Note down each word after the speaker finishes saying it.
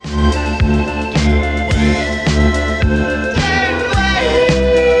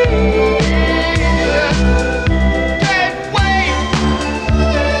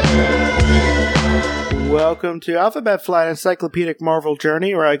to Alphabet Flight Encyclopedic Marvel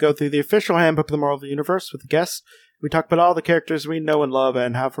Journey, where I go through the official handbook of the Marvel Universe with the guests. We talk about all the characters we know and love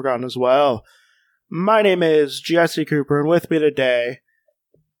and have forgotten as well. My name is Jesse Cooper, and with me today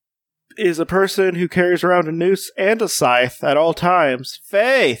is a person who carries around a noose and a scythe at all times,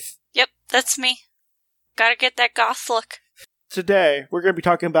 Faith! Yep, that's me. Gotta get that goth look. Today, we're going to be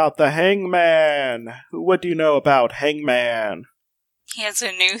talking about the Hangman. What do you know about Hangman? He has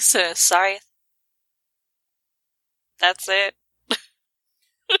a noose and a scythe. That's it.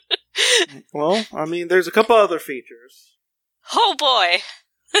 Well, I mean, there's a couple other features. Oh boy!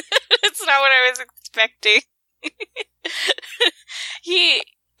 That's not what I was expecting.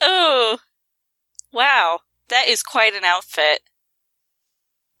 Oh. Wow. That is quite an outfit.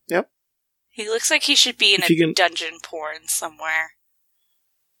 Yep. He looks like he should be in a dungeon porn somewhere.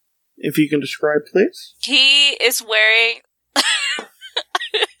 If you can describe, please. He is wearing...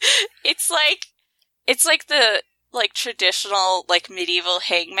 It's like the traditional medieval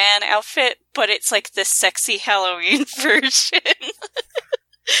hangman outfit, but it's like the sexy Halloween version.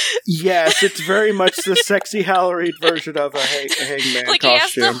 Yes, it's very much the sexy Halloween version of a hangman costume. He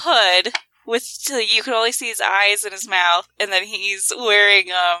has the hood with you can only see his eyes and his mouth, and then he's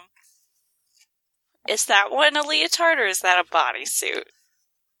wearing is that one a leotard or is that a bodysuit?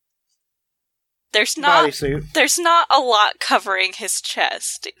 There's not a lot covering his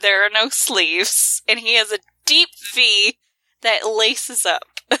chest. There are no sleeves, and he has a deep V that laces up.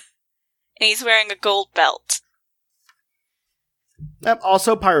 And he's wearing a gold belt. Yep,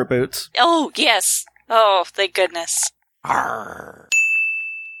 also pirate boots. Oh, yes. Oh, thank goodness. Arr.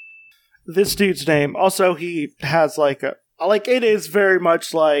 This dude's name, also he has it is very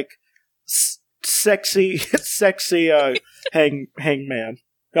much sexy hangman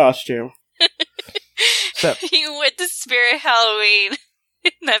costume. So, he went to Spirit Halloween,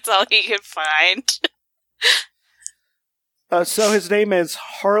 and that's all he could find. So his name is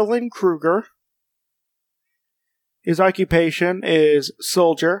Harlan Kruger. His occupation is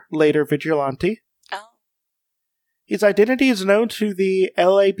soldier, later vigilante. Oh. His identity is known to the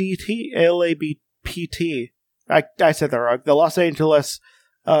LAPT. I said that wrong. The Los Angeles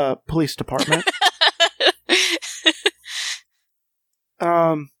Police Department.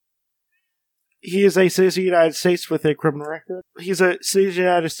 He is a citizen of the United States with a criminal record. He's a citizen of the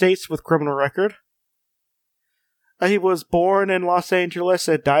United States with criminal record. He was born in Los Angeles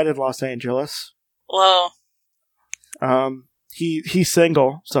and died in Los Angeles. Whoa. He's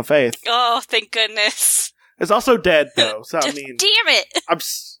single, so Faith. Oh, thank goodness. Is also dead, though, so I mean... Damn it!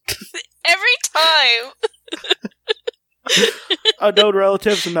 Every time! Unknown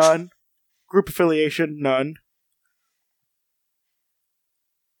relatives, none. Group affiliation, none.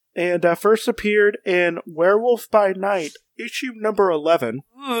 And first appeared in Werewolf by Night, issue number 11.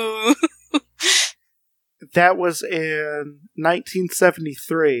 Ooh. That was in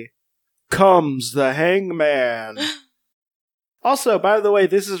 1973. Comes the Hangman. Also, by the way,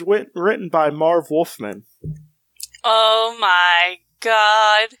 this is written by Marv Wolfman. Oh my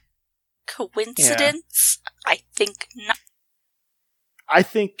god. Coincidence? Yeah. I think not. I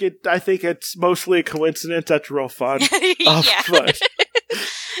think it's mostly a coincidence. That's real fun. Yeah.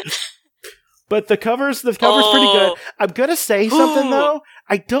 But the cover's pretty good. I'm gonna say something though.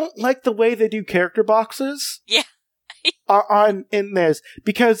 I don't like the way they do character boxes. Yeah. in this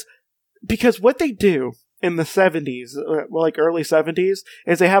because what they do in the 70s, early 70s,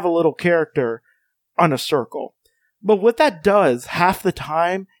 is they have a little character on a circle. But what that does half the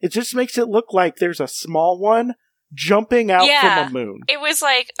time, it just makes it look like there's a small one jumping out from a moon. It was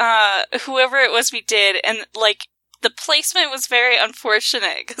whoever it was we did, and the placement was very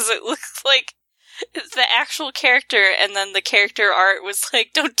unfortunate because it looked like the actual character, and then the character art was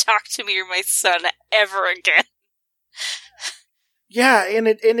don't talk to me or my son ever again. Yeah, and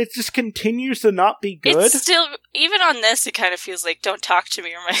it just continues to not be good. It's still, even on this, it kind of feels like, don't talk to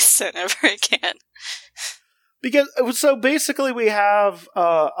me or my son ever again. So basically we have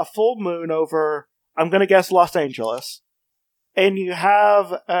a full moon over, I'm gonna guess, Los Angeles. And you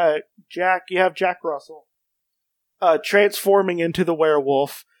have Jack Russell transforming into the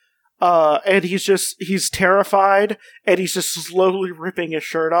werewolf. And he's terrified, and he's just slowly ripping his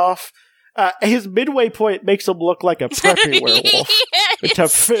shirt off. His midway point makes him look like a preppy werewolf. Yeah,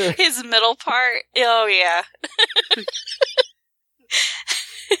 his middle part. Oh, yeah.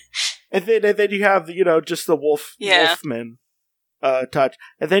 and then you have, just the Wolfman touch.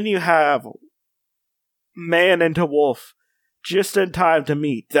 And then you have man into wolf just in time to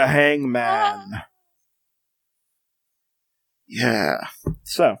meet the Hangman. Yeah.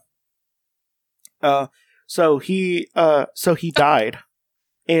 So he died.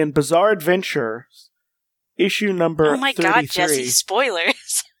 And Bizarre Adventures issue number 33. Oh my god, Jesse,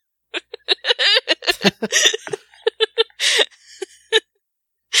 spoilers.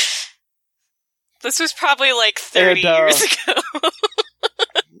 This was probably like 30 years ago.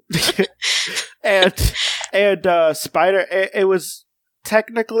 and Spider, it was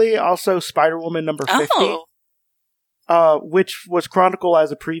technically also Spider-Woman number 50, which was chronicled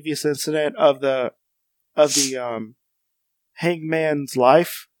as a previous incident of the Hangman's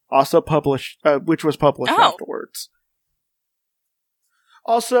life, also published, which was published afterwards.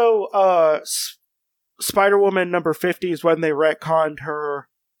 Also, Spider-Woman number 50 is when they retconned her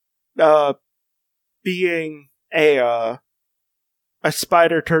being a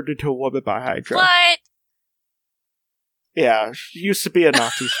spider turned into a woman by Hydra. What? Yeah, she used to be a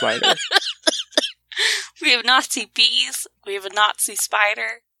Nazi spider. We have Nazi bees. We have a Nazi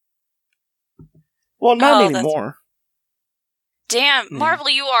spider. Well, not anymore. Damn, Marvel,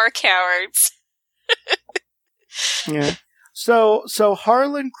 you are cowards. Yeah. So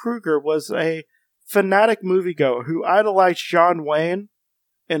Harlan Kruger was a fanatic moviegoer who idolized John Wayne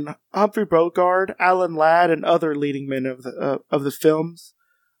and Humphrey Bogart, Alan Ladd, and other leading men of the films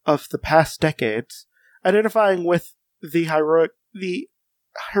of the past decades, identifying with the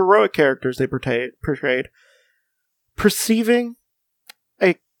heroic characters they portrayed, perceiving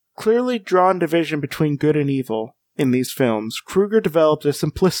a clearly drawn division between good and evil in these films. Kruger developed a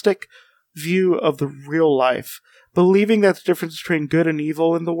simplistic view of the real life, believing that the difference between good and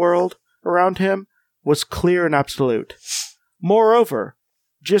evil in the world around him was clear and absolute. Moreover,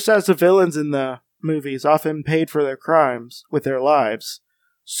 just as the villains in the movies often paid for their crimes with their lives,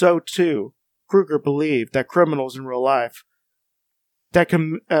 so too Kruger believed that criminals in real life that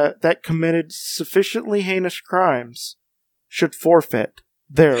committed sufficiently heinous crimes should forfeit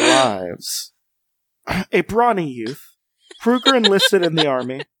their lives. A brawny youth, Kruger enlisted in the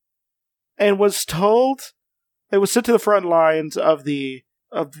army and was sent to the front lines of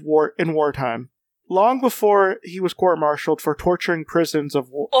war in wartime. Long before he was court-martialed for torturing prisoners of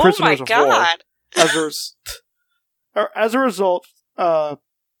war. As a result,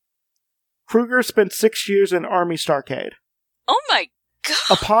 Kruger spent 6 years in Army Starcade. Oh my god!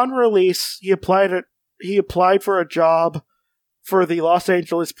 Upon release, he applied for a job for the Los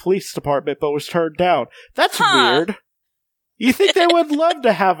Angeles Police Department, but was turned down. That's weird. You think they would love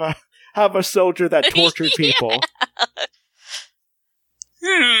to have a soldier that tortured people?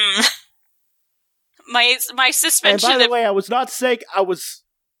 My suspension. And by the way, I was not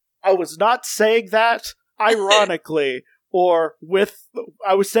saying that ironically or with.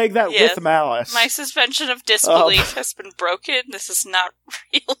 I was saying that with malice. My suspension of disbelief has been broken. This is not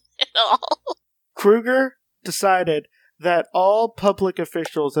real at all. Kruger decided that all public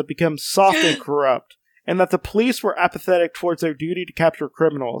officials had become soft and corrupt, and that the police were apathetic towards their duty to capture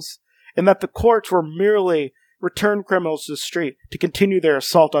criminals, and that the courts were merely return criminals to the street to continue their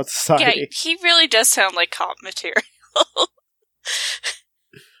assault on society. Yeah, he really does sound like cop material.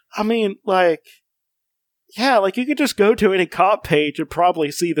 I mean, you could just go to any cop page and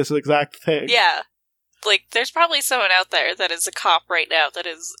probably see this exact thing. Yeah. There's probably someone out there that is a cop right now that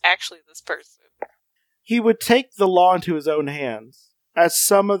is actually this person. He would take the law into his own hands, as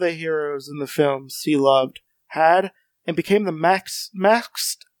some of the heroes in the films he loved had, and became the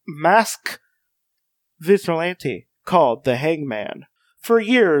masked vigilante called the Hangman. For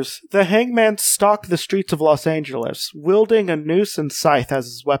years, the Hangman stalked the streets of Los Angeles, wielding a noose and scythe as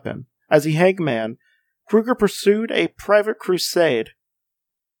his weapon. As the Hangman, Kruger pursued a private crusade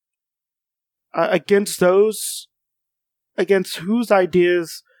against whose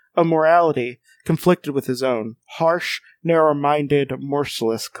ideas of morality conflicted with his own harsh, narrow-minded,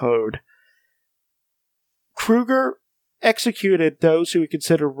 merciless code. Kruger executed those who he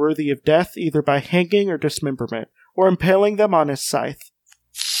considered worthy of death either by hanging or dismemberment, or impaling them on his scythe.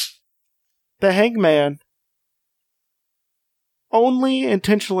 The Hangman only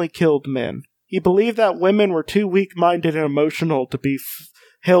intentionally killed men. He believed that women were too weak-minded and emotional to be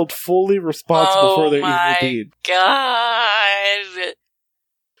held fully responsible for their evil deeds. Oh my god!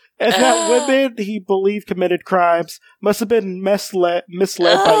 And that women he believed committed crimes must have been misled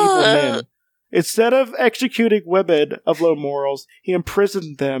by evil men. Instead of executing women of low morals, he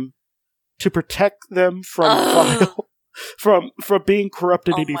imprisoned them to protect them from being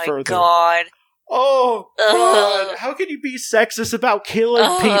corrupted any further. God. Oh god! How can you be sexist about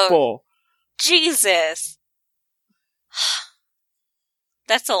killing people? Jesus.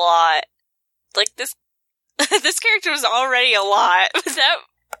 That's a lot. This character was already a lot, but that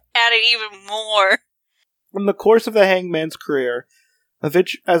added even more. In the course of the Hangman's career,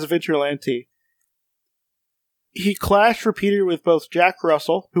 as a vigilante, he clashed repeatedly with both Jack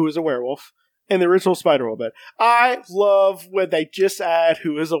Russell, who was a werewolf, in the original Spider-Woman. I love when they just add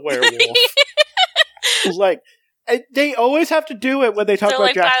who is a werewolf. Like, they always have to do it when they talk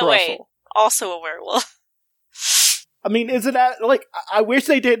about Jack Russell. Way, also a werewolf. I mean, isn't that, like, I wish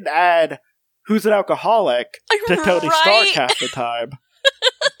they didn't add who's an alcoholic to Tony Stark half the time.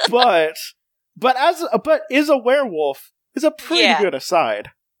 but is a werewolf is a pretty good aside.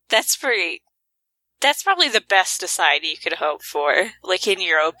 That's probably the best aside you could hope for, like in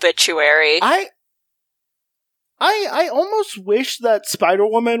your obituary. I almost wish that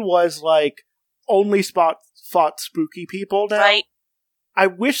Spider-Woman was, like, only fought spooky people now. Right. I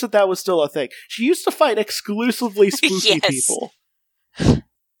wish that was still a thing. She used to fight exclusively spooky people.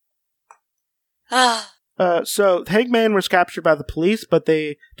 So Hangman was captured by the police, but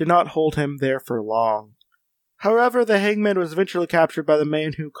they did not hold him there for long. However, the Hangman was eventually captured by the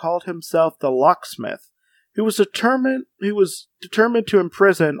man who called himself the Locksmith, who was determined to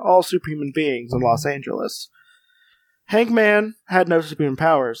imprison all superhuman beings in Los Angeles. Hangman had no superhuman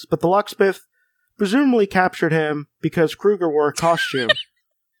powers, but the Locksmith presumably captured him because Kruger wore a costume,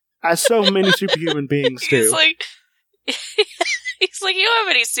 as so many superhuman beings do. He's like, you don't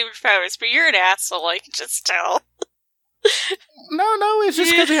have any superpowers, but you're an asshole, I can just tell. No, it's just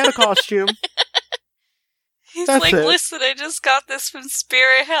because he had a costume. He's That's it. Listen, I just got this from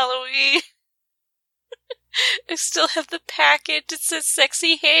Spirit Halloween. I still have the package. It says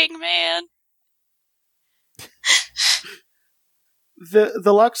Sexy Hangman.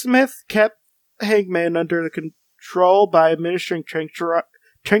 The Locksmith kept Hangman under control by administering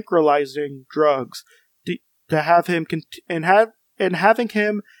tranquilizing drugs to have him having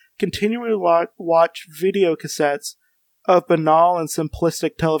him continually watch video cassettes of banal and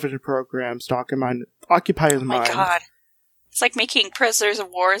simplistic television programs to occupy his mind. Oh my god. It's like making prisoners of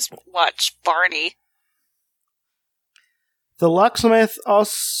war watch Barney. The Locksmith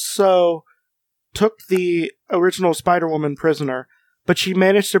also took the original Spider-Woman prisoner, but she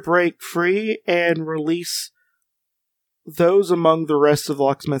managed to break free and release those among the rest of the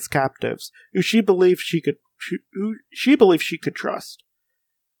Locksmith's captives, who she believed she could trust.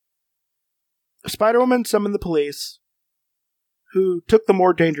 Spider-Woman summoned the police, who took the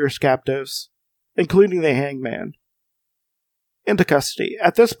more dangerous captives, including the Hangman, into custody.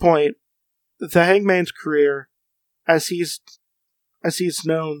 At this point, the Hangman's career, as he's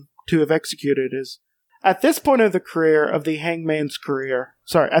known to have executed, is at this point of the Hangman's career,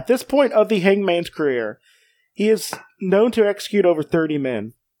 he is known to execute over 30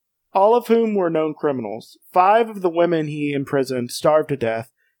 men, all of whom were known criminals. 5 of the women he imprisoned starved to death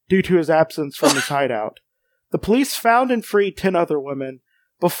due to his absence from his hideout. The police found and freed 10 other women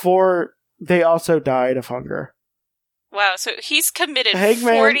before they also died of hunger. Wow, so he's committed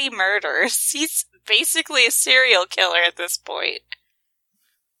 40 murders. He's basically a serial killer at this point.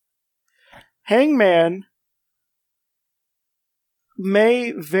 Hangman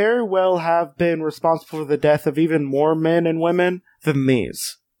may very well have been responsible for the death of even more men and women than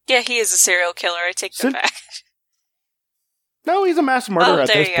these. Yeah, he is a serial killer. I take that back. No, he's a mass murderer at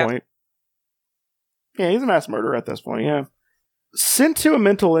this point. Yeah, he's a mass murderer at this point, yeah. Sent to a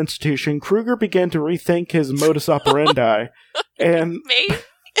mental institution, Kruger began to rethink his modus operandi. And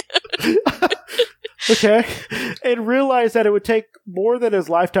okay. And realized that it would take more than his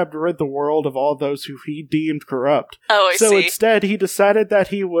lifetime to rid the world of all those who he deemed corrupt. Oh, I see. So instead, he decided that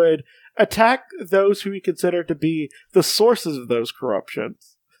he would attack those who he considered to be the sources of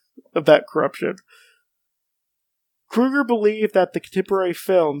that corruption. Kruger believed that the contemporary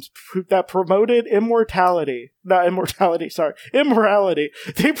films that promoted immorality. They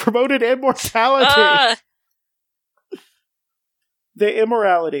promoted immortality. The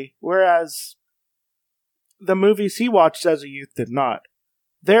immorality, whereas the movies he watched as a youth did not.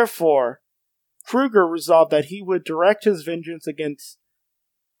 Therefore, Kruger resolved that he would direct his vengeance against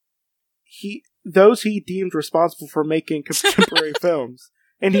those he deemed responsible for making contemporary films,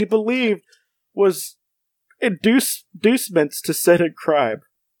 and he believed was inducements to sin and crime.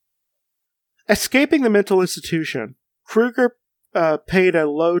 Escaping the mental institution, Kruger laid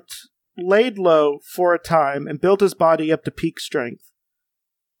low for a time and built his body up to peak strength.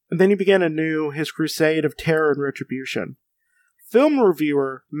 And then he began anew his crusade of terror and retribution. Film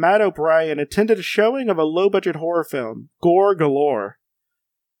reviewer Matt O'Brien attended a showing of a low-budget horror film, Gore Galore.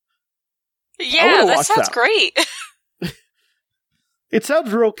 Yeah, that sounds great. It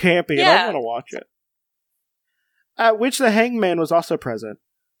sounds real campy, and I want to watch it. At which the Hangman was also present.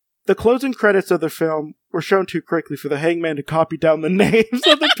 The closing credits of the film were shown too quickly for the Hangman to copy down the names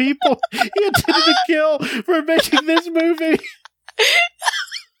of the people he intended to kill for making this movie.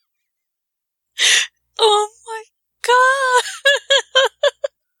 Oh my god!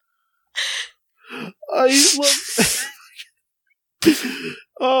 I love.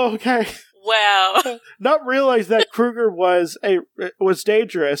 Oh, okay. Wow. Not realize that Kruger was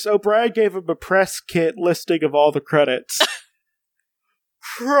dangerous. O'Brien gave him a press kit listing of all the credits.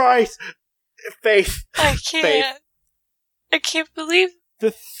 Christ, Faith. I can't. Faith. I can't believe.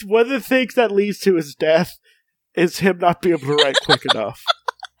 One of the things that leads to his death is him not being able to write quick enough.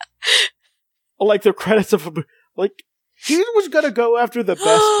 Like the credits of him, like he was gonna go after the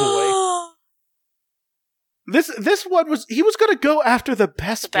best boy. This one was he was gonna go after the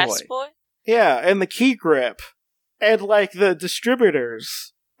best boy. Best boy. Yeah, and the key grip, and like the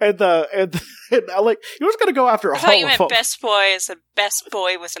distributors, and like he was gonna go after I all thought you of meant them. best boy as a best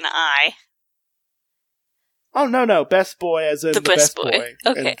boy with an I. Oh no, best boy as in the best boy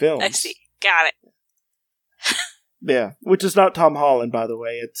Okay, in films. I see. Got it. Yeah, which is not Tom Holland, by the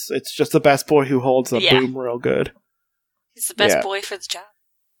way. It's just the best boy who holds the boom real good. He's the best boy for the job.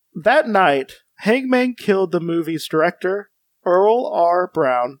 That night, Hangman killed the movie's director, Earl R.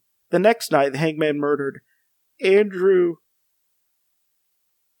 Brown. The next night, the Hangman murdered Andrew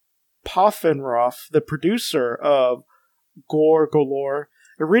Poffenroth, the producer of Gore Galore.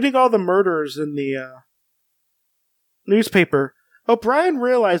 And reading all the murders in the newspaper, O'Brien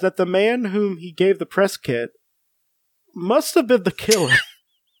realized that the man whom he gave the press kit must have been the killer.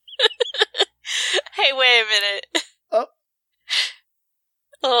 Hey, wait a minute.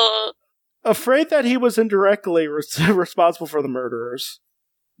 Afraid that he was indirectly responsible for the murders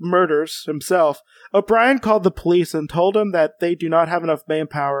himself, O'Brien called the police and told them that they do not have enough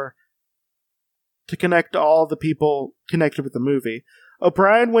manpower to connect all the people connected with the movie.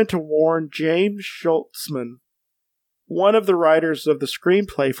 O'Brien went to warn James Schultzman, one of the writers of the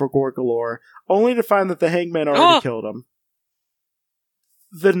screenplay for Gore Galore, only to find that the Hangman already killed him.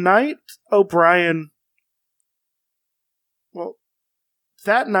 That night, O'Brien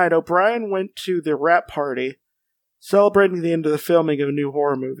went to the wrap party, celebrating the end of the filming of a new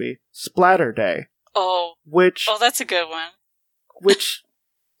horror movie, Splatter Day. Oh, that's a good one. which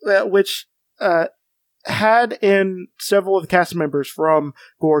had in several of the cast members from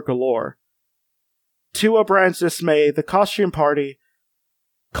Gore Galore. To O'Brien's dismay, the costume party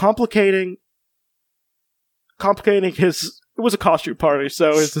complicating his. It was a costume party,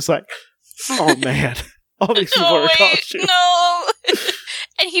 so it's just like, oh man, all these people are costumes. No,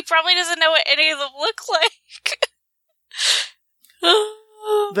 and he probably doesn't know what any of them look like.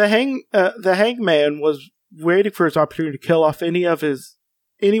 The hangman was waiting for his opportunity to kill off any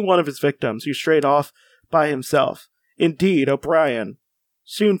one of his victims who strayed off by himself. Indeed, O'Brien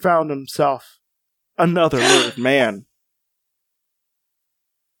soon found himself another murdered man.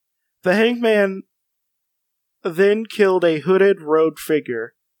 The hangman then killed a hooded robed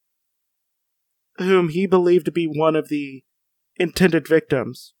figure whom he believed to be one of the intended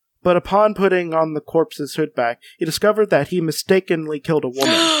victims. But upon putting on the corpse's hood back, he discovered that he mistakenly killed a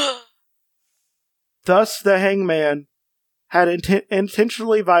woman. Thus, the hangman had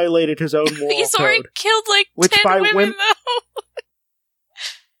intentionally violated his own moral He's already code, killed like which 10 women, though.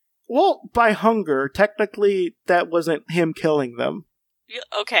 Well, by hunger, technically that wasn't him killing them.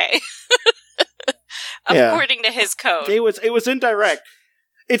 Okay. According to his code. It was indirect.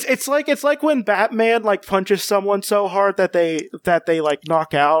 It's like when Batman like punches someone so hard that they like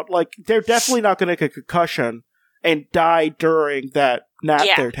knock out. Like they're definitely not going to get a concussion and die during that nap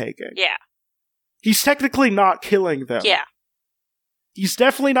they're taking. Yeah. He's technically not killing them. Yeah. He's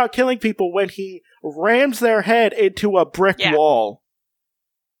definitely not killing people when he rams their head into a brick wall.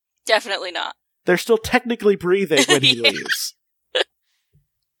 Definitely not. They're still technically breathing when he leaves.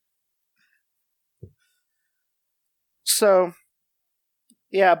 So,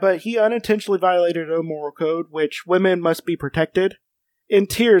 yeah, but he unintentionally violated a moral code, which women must be protected. In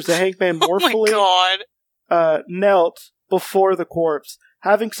tears, the hangman mournfully knelt before the corpse.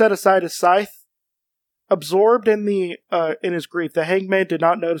 Having set aside his scythe, absorbed in his grief, the hangman did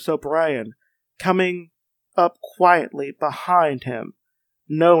not notice O'Brien coming up quietly behind him,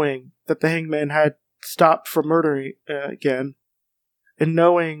 knowing that the hangman had stopped from murdering again, and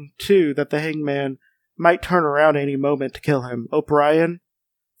knowing, too, that the hangman might turn around any moment to kill him. O'Brien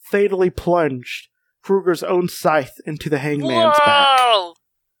fatally plunged Kruger's own scythe into the hangman's back.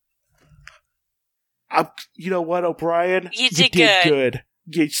 You know what, O'Brien? You did good.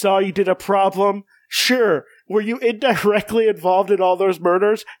 You saw you did a problem? Sure. Were you indirectly involved in all those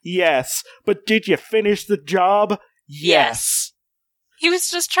murders? Yes. But did you finish the job? Yes. He was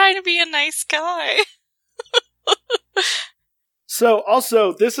just trying to be a nice guy. So,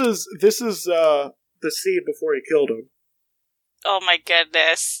 also, this is the scene before he killed him. Oh my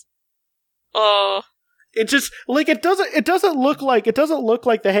goodness. Oh. It just like it doesn't look like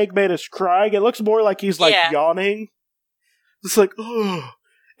the Hangman is crying. It looks more like he's like yawning. It's like, oh,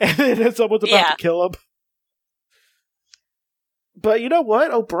 and then someone's about to kill him. But you know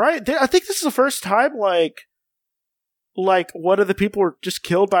what, O'Brien? I think this is the first time like one of the people were just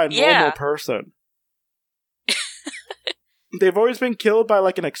killed by a normal person. They've always been killed by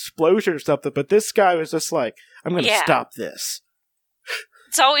like an explosion or something, but this guy was just like, I'm going to stop this.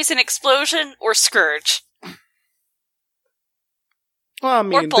 It's always an explosion or Scourge. Well, I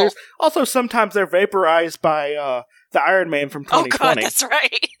mean, there's also sometimes they're vaporized by the Iron Man from 2020. Oh god, that's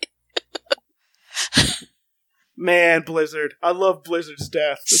right. Man, Blizzard. I love Blizzard's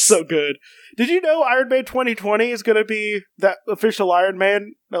death. It's so good. Did you know Iron Man 2020 is going to be that official Iron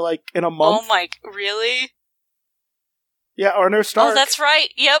Man like in a month? Oh my, really? Yeah, Arno Stark. Oh, that's right.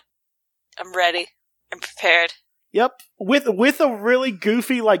 Yep. I'm ready. I'm prepared. Yep. With a really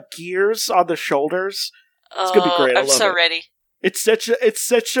goofy like gears on the shoulders. It's going to be great. I'm so ready. It's such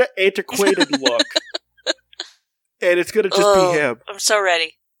an antiquated look. And it's going to just be him. I'm so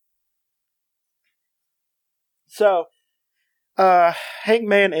ready. So,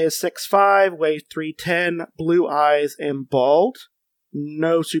 Hangman is 6'5", weighs 310, blue eyes, and bald.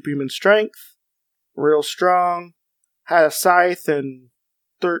 No superhuman strength. Real strong. Had a scythe and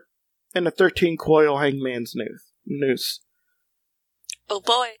a 13-coil Hangman's noose. Oh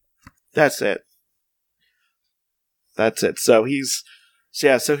boy. That's it. So he's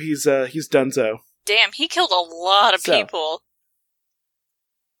donezo. Damn, he killed a lot of people.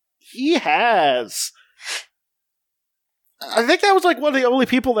 He has. I think that was like one of the only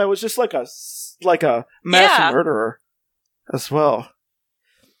people that was just like a mass murderer as well.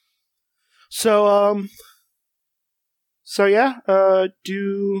 So yeah,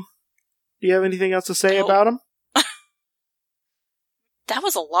 do you have anything else to say about him? That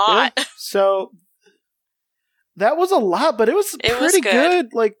was a lot. Yeah. So that was a lot, but it was pretty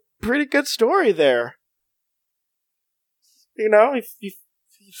good. Like pretty good story there. You know, he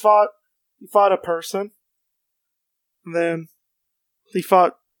fought a person. And then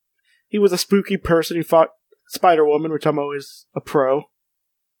he was a spooky person. He fought Spider-Woman, which I'm always a pro.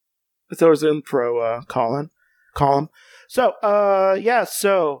 It's always in pro column. So,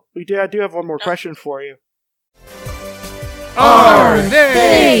 so I do have one more question for you. Are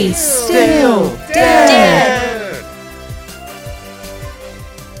they still dead?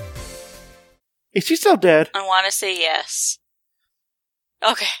 Is he still dead? I want to say yes.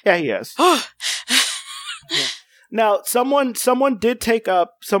 Okay. Yeah, he is. Yeah. Now, someone did take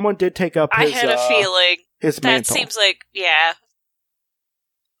up his I had a feeling. His mantle. That seems like,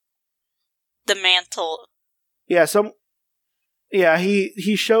 the mantle. Yeah,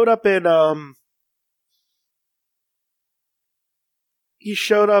 he showed up in, he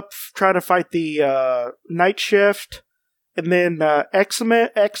showed up trying to fight the, Night Shift, and then,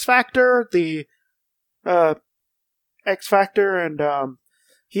 X-Factor, X-Factor, and,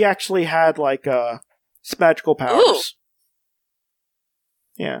 he actually had, like, magical powers. Ooh.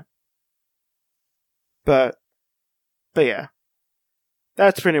 Yeah. But yeah.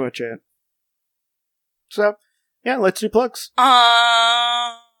 That's pretty much it. So, yeah, let's do plugs. Go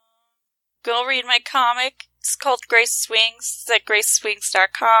read my comic. It's called Grace Swings. It's at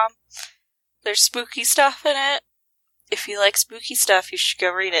graceswings.com. There's spooky stuff in it. If you like spooky stuff, you should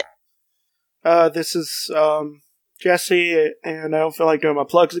go read it. This is, Jesse, and I don't feel like doing my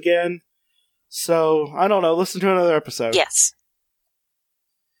plugs again. So, I don't know, listen to another episode. Yes.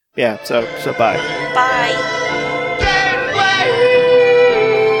 Yeah, so bye. Bye.